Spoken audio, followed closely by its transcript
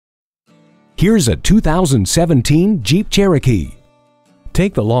Here's a 2017 Jeep Cherokee.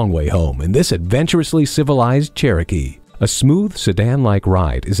 Take the long way home in this adventurously civilized Cherokee. A smooth sedan-like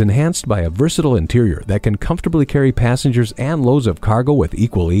ride is enhanced by a versatile interior that can comfortably carry passengers and loads of cargo with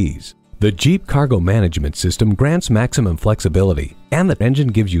equal ease. The Jeep Cargo Management System grants maximum flexibility, and the engine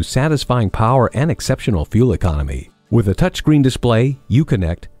gives you satisfying power and exceptional fuel economy. With a touchscreen display,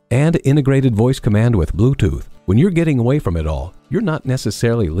 Uconnect, and integrated voice command with Bluetooth, when you're getting away from it all, you're not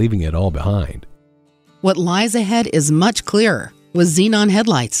necessarily leaving it all behind. What lies ahead is much clearer with xenon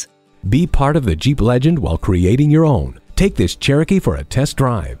headlights. Be part of the Jeep legend while creating your own. Take this Cherokee for a test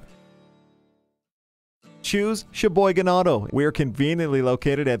drive. Choose Sheboygan Auto. We're conveniently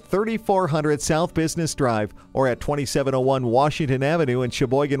located at 3400 South Business Drive or at 2701 Washington Avenue in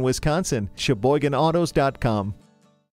Sheboygan, Wisconsin. SheboyganAutos.com.